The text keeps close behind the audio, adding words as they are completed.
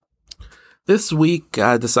This week,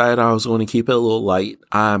 I decided I was going to keep it a little light.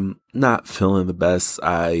 I'm not feeling the best.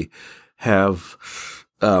 Have,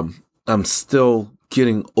 I'm still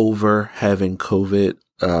getting over having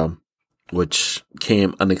COVID, which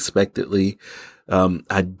came unexpectedly.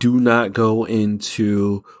 I do not go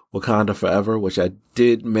into Wakanda Forever, which I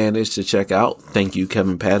did manage to check out. Thank you,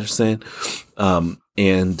 Kevin Patterson,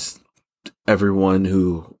 and everyone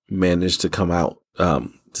who managed to come out to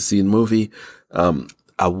see the movie.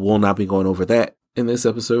 I will not be going over that in this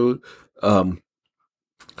episode.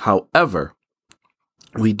 However,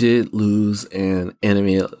 we did lose an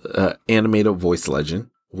animated voice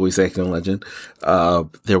acting legend.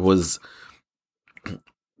 There was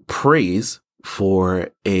praise for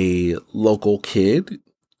a local kid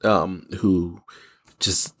who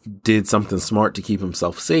just did something smart to keep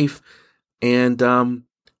himself safe, and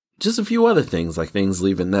just a few other things, like things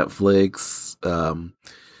leaving Netflix,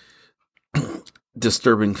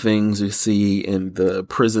 disturbing things you see in the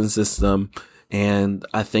prison system. And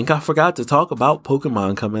I think I forgot to talk about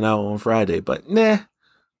Pokemon coming out on Friday, but that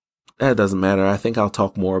doesn't matter. I think I'll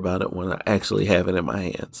talk more about it when I actually have it in my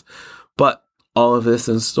hands. But all of this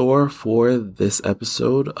in store for this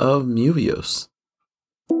episode of Muvios.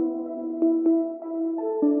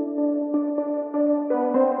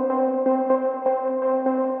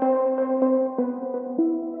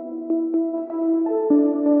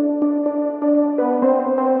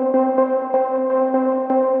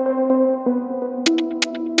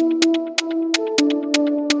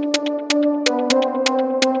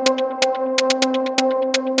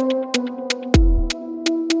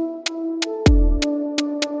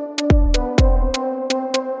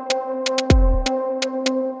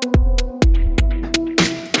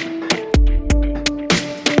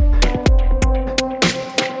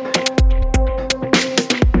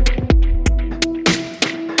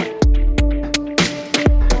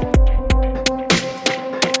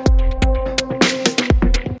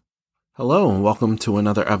 Hello and welcome to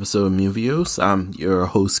another episode of Muvios. I'm your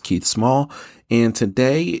host, Keith Small, and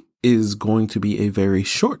today is going to be a very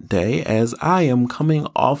short day as I am coming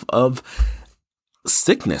off of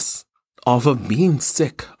sickness, off of being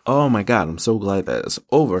sick. Oh my God, I'm so glad that it's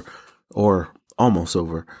over, or almost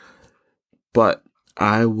over. But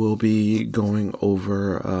I will be going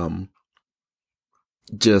over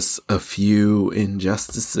just a few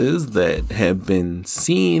injustices that have been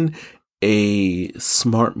seen, a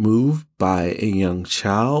smart move by a young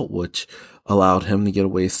child, which allowed him to get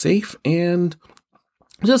away safe, and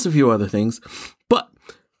just a few other things. But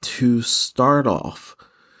to start off,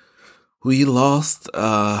 we lost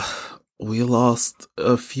a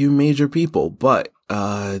few major people, but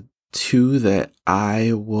two that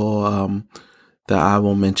I will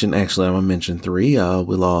mention. Actually, I'm gonna mention three.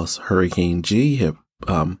 We lost Hurricane G,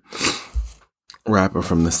 rapper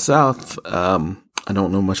from the South. I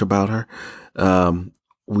don't know much about her.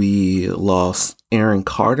 We lost Aaron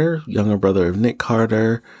Carter, younger brother of Nick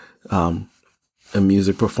Carter, a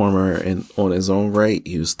music performer on his own right.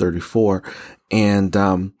 He was 34.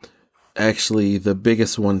 And actually, the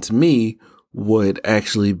biggest one to me would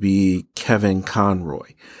actually be Kevin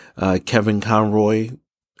Conroy. Kevin Conroy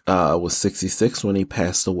was 66 when he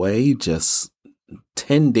passed away, just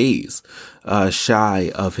 10 days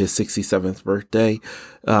shy of his 67th birthday.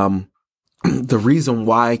 The reason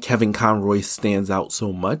why Kevin Conroy stands out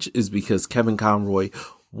so much is because Kevin Conroy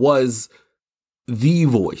was the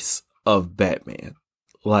voice of Batman.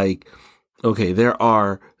 Like, okay, there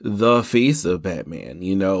are the face of Batman,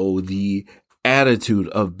 the attitude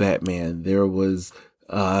of Batman. There was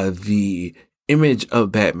the image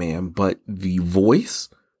of Batman, but the voice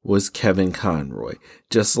was Kevin Conroy.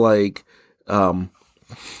 Just like the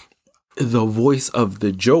voice of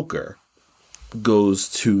the Joker goes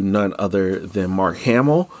to none other than Mark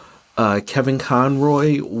Hamill. Kevin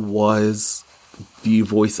Conroy was the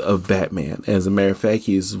voice of Batman. As a matter of fact,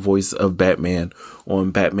 he's the voice of Batman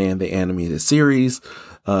on Batman the Animated Series.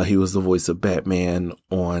 He was the voice of Batman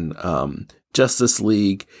on Justice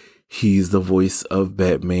League. He's the voice of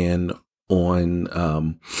Batman on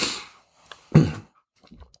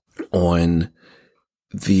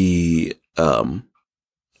the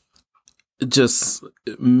just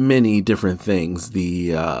many different things. The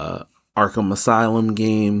Arkham Asylum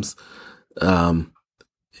games.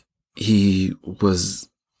 He was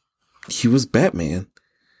Batman.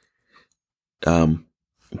 Batman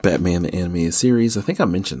the Animated Series. I think I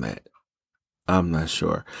mentioned that. I'm not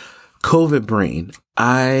sure. COVID brain.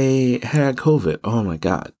 I had COVID. Oh my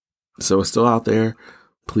God. So it's still out there.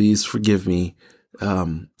 Please forgive me.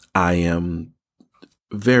 I am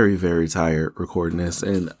very, very tired recording this,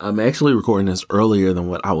 and I'm actually recording this earlier than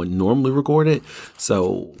what I would normally record it,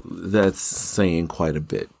 so that's saying quite a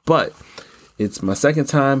bit. But it's my second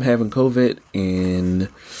time having COVID in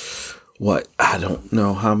I don't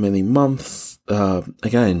know how many months. I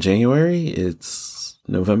got in January. It's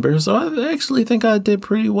November, so I actually think I did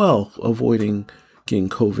pretty well avoiding getting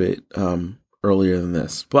COVID earlier than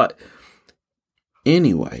this. But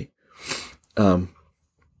anyway, not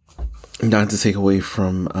to take away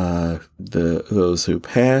from those who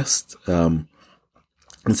passed.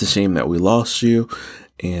 It's a shame that we lost you,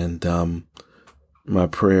 and my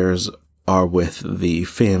prayers are with the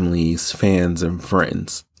families, fans, and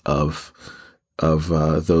friends of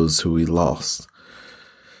those who we lost.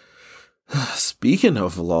 Speaking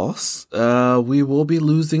of loss, we will be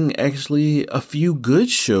losing actually a few good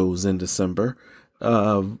shows in December,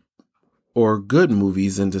 or good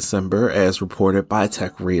movies in December, as reported by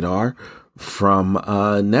Tech Radar from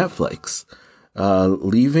Netflix.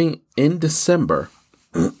 Leaving in December,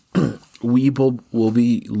 we will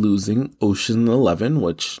be losing Ocean 11,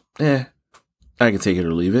 which, I can take it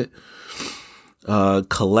or leave it.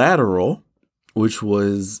 Collateral, which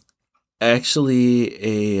was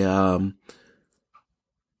actually a,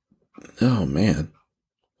 oh man,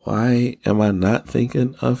 why am I not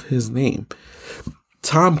thinking of his name?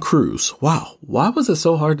 Tom Cruise. Wow. Why was it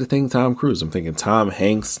so hard to think Tom Cruise? I'm thinking Tom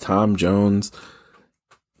Hanks, Tom Jones,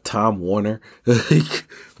 Tom Warner.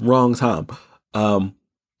 Wrong Tom.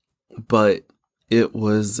 But it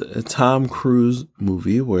was a Tom Cruise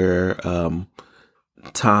movie where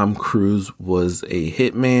Tom Cruise was a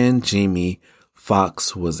hitman, Jamie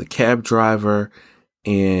Foxx was a cab driver,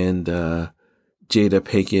 and Jada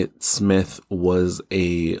Pinkett Smith was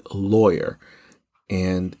a lawyer.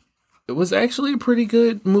 And it was actually a pretty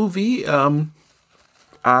good movie.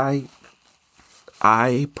 I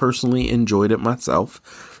personally enjoyed it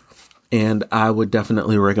myself, and I would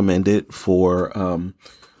definitely recommend it for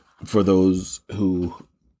those who,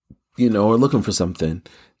 are looking for something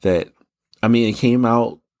that, it came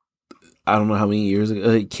out, I don't know how many years ago.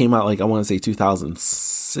 It came out, I want to say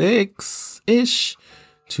 2006-ish,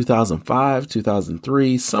 2005,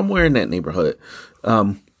 2003, somewhere in that neighborhood.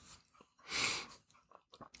 And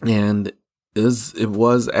it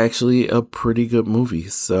was actually a pretty good movie.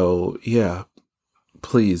 So yeah,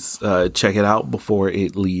 please check it out before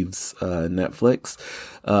it leaves Netflix.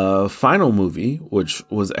 Final movie, which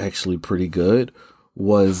was actually pretty good,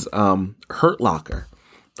 was Hurt Locker.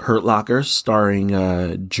 Hurt Locker,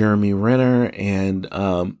 starring Jeremy Renner and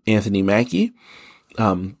Anthony Mackie.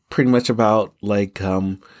 Pretty much about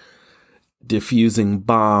diffusing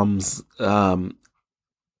bombs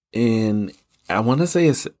in, I want to say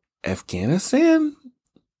it's Afghanistan.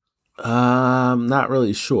 I'm not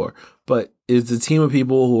really sure, but it's a team of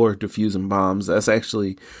people who are diffusing bombs. That's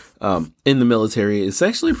actually in the military. It's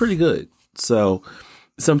actually pretty good. So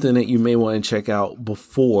something that you may want to check out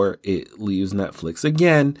before it leaves Netflix.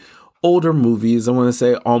 Again, older movies. I want to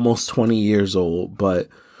say almost 20 years old, but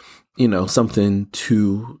something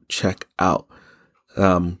to check out.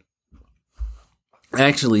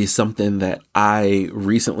 Actually, something that I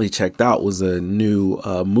recently checked out was a new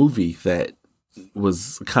movie that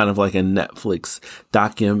was kind of like a Netflix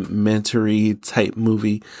documentary type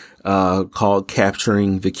movie called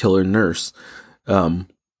Capturing the Killer Nurse,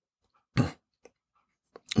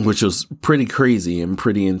 which was pretty crazy and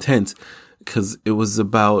pretty intense because it was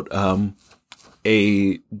about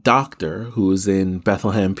a doctor who was in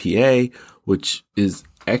Bethlehem, PA, which is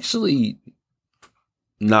actually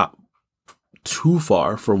not too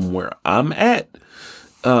far from where I'm at.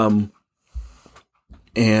 And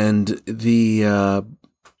the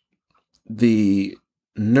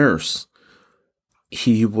nurse,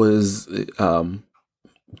 he was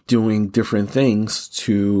doing different things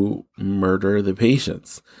to murder the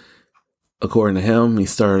patients. According to him, he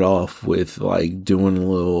started off with doing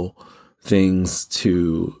little things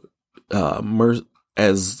to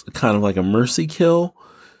as kind of like a mercy kill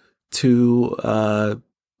to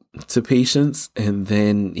patients, and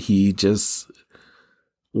then he just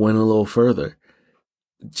went a little further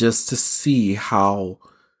just to see how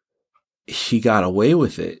he got away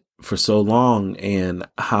with it for so long, and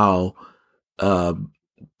how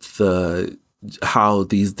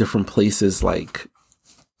these different places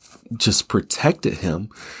just protected him.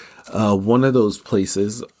 One of those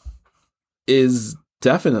places is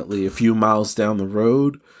definitely a few miles down the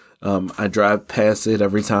road. I drive past it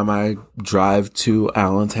every time I drive to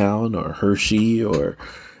Allentown or Hershey or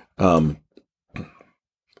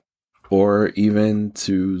even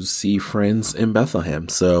to see friends in Bethlehem.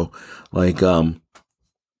 So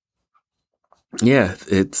yeah,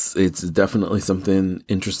 it's definitely something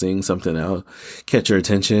interesting, something that'll catch your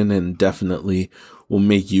attention and definitely will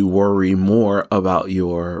make you worry more about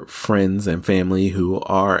your friends and family who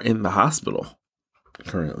are in the hospital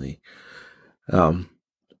currently. Um,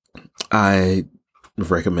 I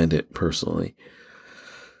recommend it personally.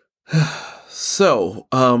 So,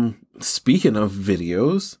 speaking of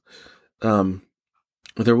videos,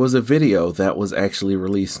 there was a video that was actually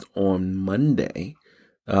released on Monday,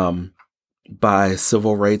 by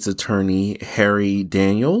civil rights attorney Harry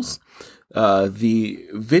Daniels. The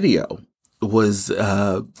video was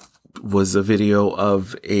a video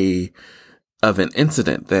of an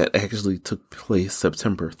incident that actually took place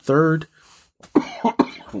September 3rd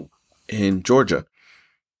in Georgia.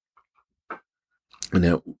 And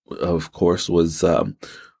it, of course, was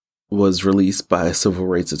released by a civil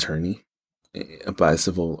rights attorney,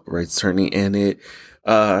 and it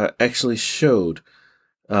actually showed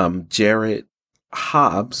Jared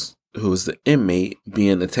Hobbs, who was the inmate,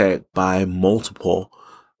 being attacked by multiple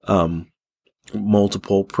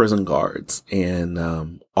prison guards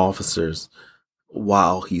and officers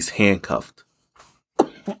while he's handcuffed.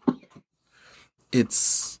 It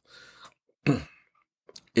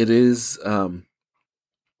is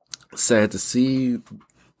sad to see,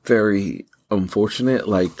 very unfortunate,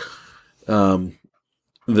 like the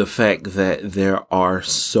fact that there are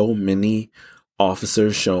so many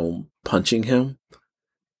officers shown punching him.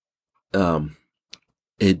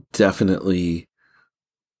 It definitely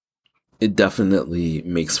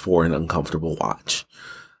makes for an uncomfortable watch.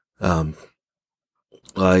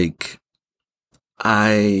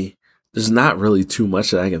 There's not really too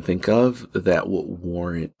much that I can think of that would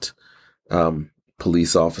warrant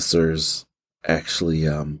police officers actually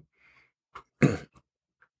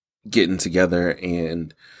getting together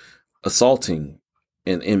and assaulting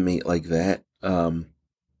an inmate like that.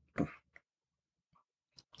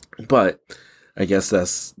 But I guess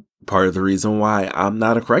that's part of the reason why I'm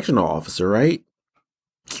not a correctional officer, right?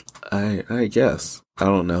 I guess. I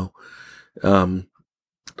don't know.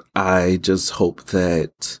 I just hope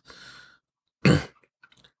that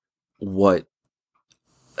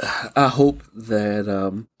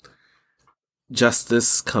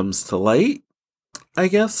justice comes to light, I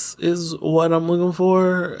guess, is what I'm looking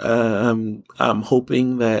for. I'm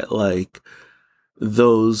hoping that, like,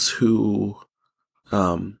 those who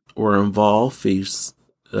were involved face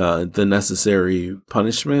the necessary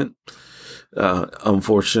punishment.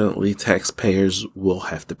 Unfortunately, taxpayers will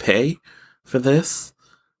have to pay for this,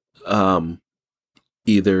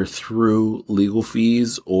 either through legal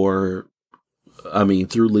fees through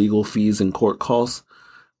legal fees and court costs,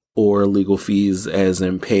 or legal fees as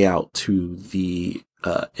in payout to the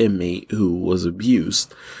inmate who was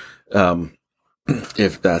abused,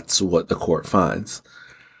 if that's what the court finds.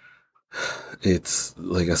 It's,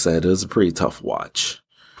 like I said, it was a pretty tough watch.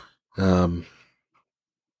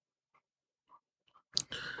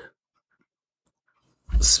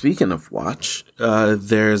 Speaking of watch,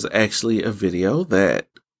 there's actually a video that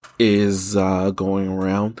is going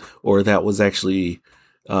around, or that was actually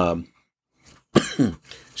shown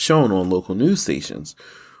on local news stations,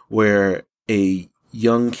 where a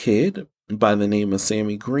young kid by the name of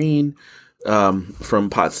Sammy Green, from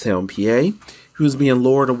Pottstown, PA, who was being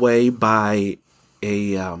lured away by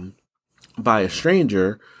a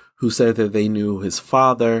stranger who said that they knew his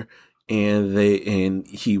father and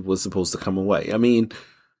he was supposed to come away. I mean,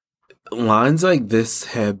 lines like this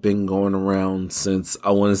have been going around since,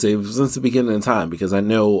 I want to say, since the beginning of time, because I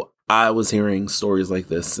know I was hearing stories like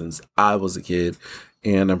this since I was a kid,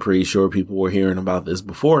 and I'm pretty sure people were hearing about this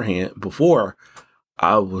before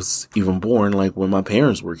I was even born, like when my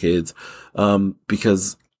parents were kids,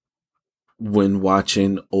 because when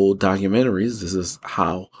watching old documentaries, this is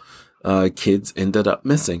how kids ended up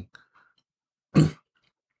missing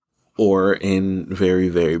or in very,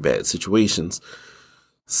 very bad situations.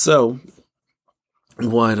 So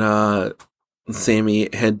what Sammy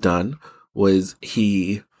had done was,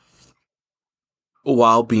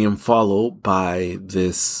 while being followed by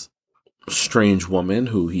this strange woman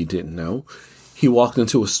who he didn't know, he walked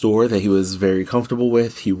into a store that he was very comfortable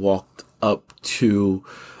with. He walked up to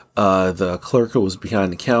the clerk who was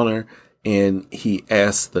behind the counter, and he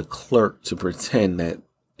asked the clerk to pretend that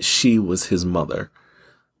she was his mother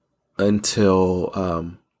until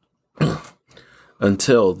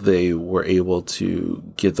they were able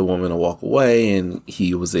to get the woman to walk away, and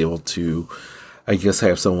he was able to, I guess,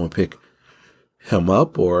 have someone pick him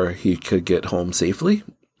up, or he could get home safely.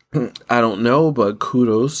 I don't know, but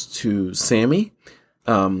kudos to Sammy.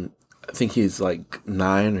 I think he's like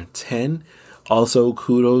 9 or 10. Also,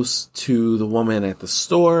 kudos to the woman at the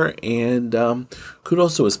store, and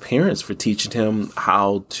kudos to his parents for teaching him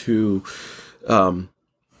how to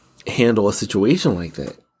handle a situation like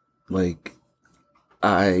that. Like,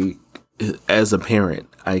 as a parent,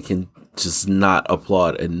 I can just not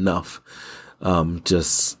applaud enough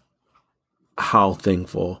just how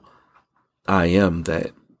thankful I am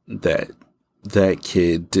that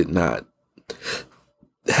kid did not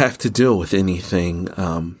have to deal with anything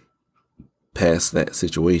past that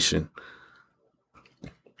situation.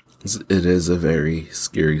 It is a very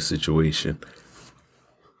scary situation.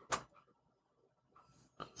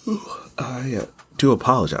 I do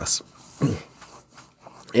apologize.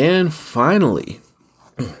 And finally,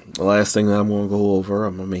 the last thing that I'm going to go over,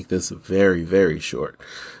 I'm going to make this very, very short.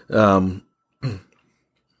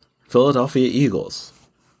 Philadelphia Eagles.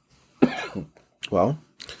 Well,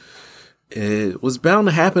 it was bound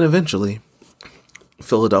to happen eventually.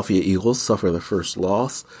 Philadelphia Eagles suffer their first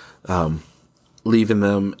loss, leaving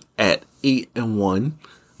them at 8-1,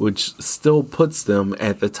 which still puts them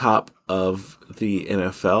at the top of the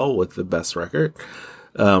NFL with the best record.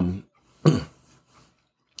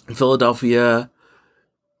 Philadelphia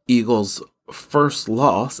Eagles' first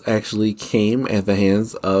loss actually came at the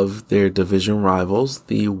hands of their division rivals,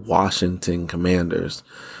 the Washington Commanders.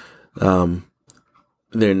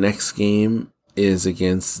 Their next game is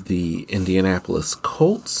against the Indianapolis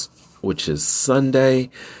Colts, which is Sunday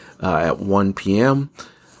at 1 p.m.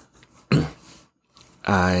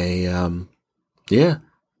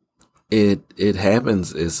 It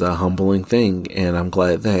happens. It's a humbling thing, and I'm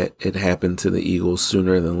glad that it happened to the Eagles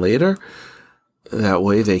sooner than later. That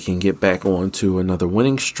way they can get back on to another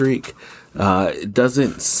winning streak. It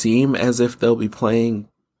doesn't seem as if they'll be playing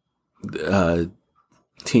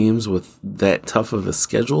teams with that tough of a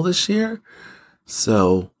schedule this year.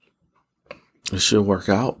 So it should work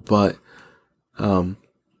out. But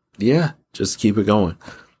just keep it going.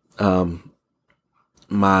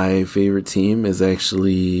 My favorite team is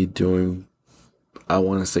actually doing, I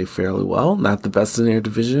want to say, fairly well. Not the best in their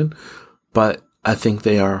division, but I think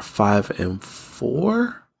they are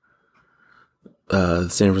 5-4. The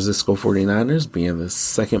San Francisco 49ers being the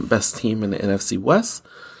second best team in the NFC West.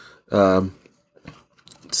 Not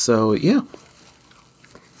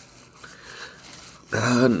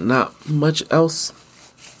much else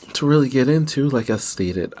to really get into. Like I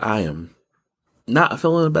stated, I am not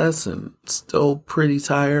feeling the best and still pretty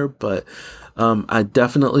tired, but I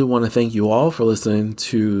definitely want to thank you all for listening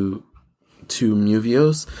to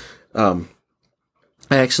Muvios. I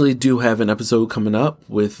actually do have an episode coming up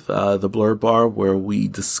with the Blur Bar where we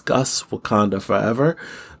discuss Wakanda Forever,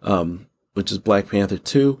 which is Black Panther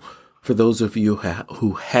 2. For those of you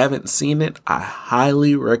who haven't seen it, I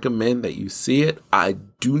highly recommend that you see it. I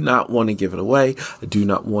do not want to give it away. I do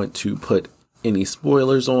not want to put any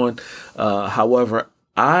spoilers on. However,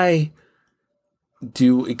 I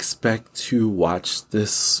do expect to watch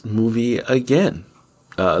this movie again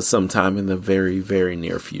sometime in the very, very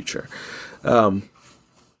near future. But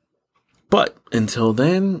until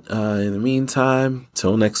then, in the meantime,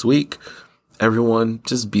 till next week, everyone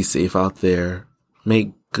just be safe out there.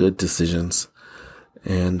 Make good decisions.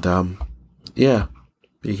 And,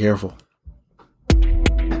 be careful.